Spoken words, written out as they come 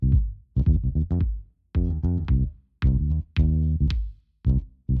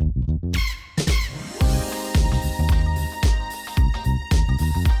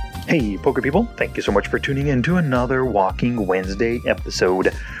Hey, poker people, thank you so much for tuning in to another Walking Wednesday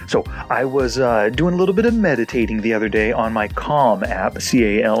episode. So, I was doing a little bit of meditating the other day on my Calm app,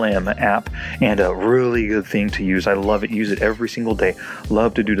 C-A-L-M app, and a really good thing to use. I love it, use it every single day.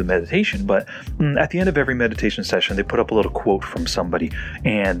 Love to do the meditation, but at the end of every meditation session, they put up a little quote from somebody,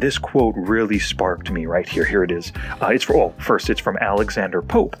 and this quote really sparked me right here. Here it is. It's from Alexander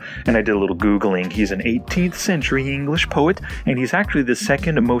Pope, and I did a little Googling. He's an 18th century English poet, and he's actually the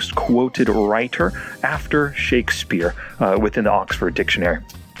second most quoted writer after Shakespeare within the Oxford Dictionary.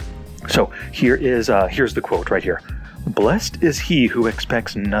 So here's the quote right here. Blessed is he who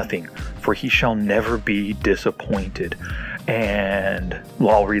expects nothing, for he shall never be disappointed. And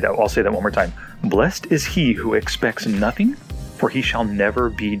I'll say that one more time. Blessed is he who expects nothing, for he shall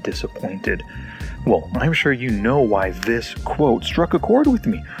never be disappointed. Well, I'm sure you know why this quote struck a chord with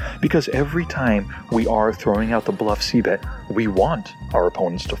me, because every time we are throwing out the bluff c-bet, we want our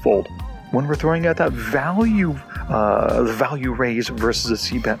opponents to fold. When we're throwing out that value raise versus a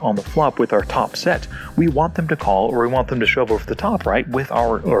c-bet on the flop with our top set, we want them to call, or we want them to shove over the top, right,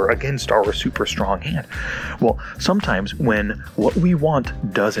 against our super strong hand. Well, sometimes when what we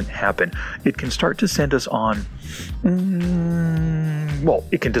want doesn't happen, it can start to send us on,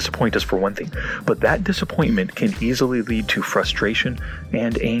 it can disappoint us for one thing, but that disappointment can easily lead to frustration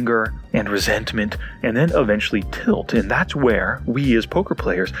and anger and resentment, and then eventually tilt. And that's where we as poker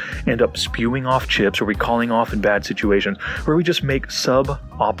players end up spewing off chips, or we calling off in bad situations, where we just make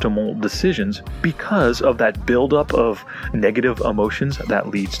suboptimal decisions because of that buildup of negative emotions that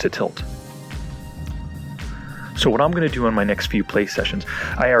leads to tilt. So what I'm going to do on my next few play sessions,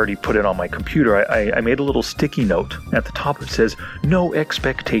 I already put it on my computer. I made a little sticky note. At the top it says, no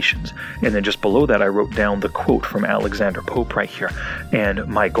expectations. And then just below that I wrote down the quote from Alexander Pope right here. And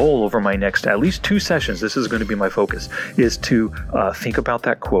my goal over my next at least 2 sessions, this is going to be my focus, is to think about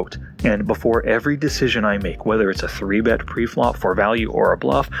that quote. And before every decision I make, whether it's a 3-bet pre-flop for value or a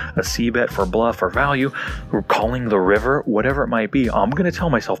bluff, a c-bet for bluff or value, or calling the river, whatever it might be, I'm going to tell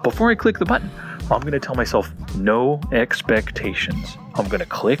myself, before I click the button, I'm going to tell myself no expectations. I'm going to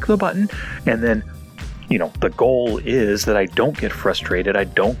click the button, and then, the goal is that I don't get frustrated, I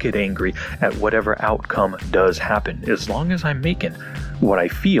don't get angry at whatever outcome does happen, as long as I'm making what I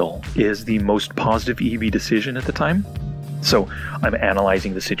feel is the most positive EV decision at the time. So I'm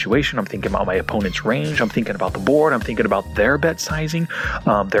analyzing the situation, I'm thinking about my opponent's range, I'm thinking about the board, I'm thinking about their bet sizing,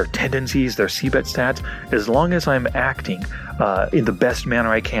 their tendencies, their c-bet stats. As long as I'm acting in the best manner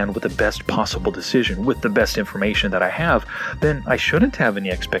I can with the best possible decision, with the best information that I have, then I shouldn't have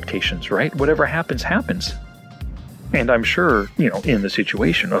any expectations, right? Whatever happens, happens. And I'm sure, in the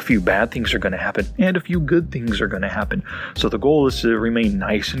situation, a few bad things are going to happen and a few good things are going to happen. So the goal is to remain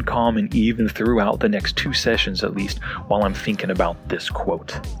nice and calm and even throughout the next 2 sessions at least, while I'm thinking about this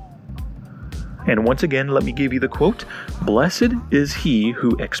quote. And once again, let me give you the quote. Blessed is he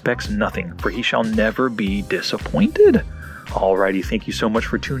who expects nothing, for he shall never be disappointed. Alrighty, thank you so much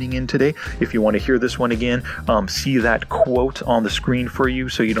for tuning in today. If you want to hear this one again, see that quote on the screen for you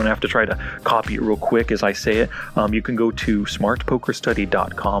so you don't have to try to copy it real quick as I say it. You can go to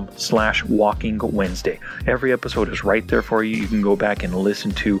smartpokerstudy.com/Walking Wednesday. Every episode is right there for you. You can go back and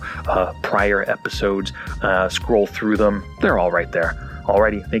listen to prior episodes, scroll through them. They're all right there.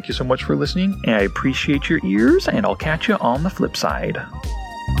 Alrighty, thank you so much for listening, and I appreciate your ears, and I'll catch you on the flip side.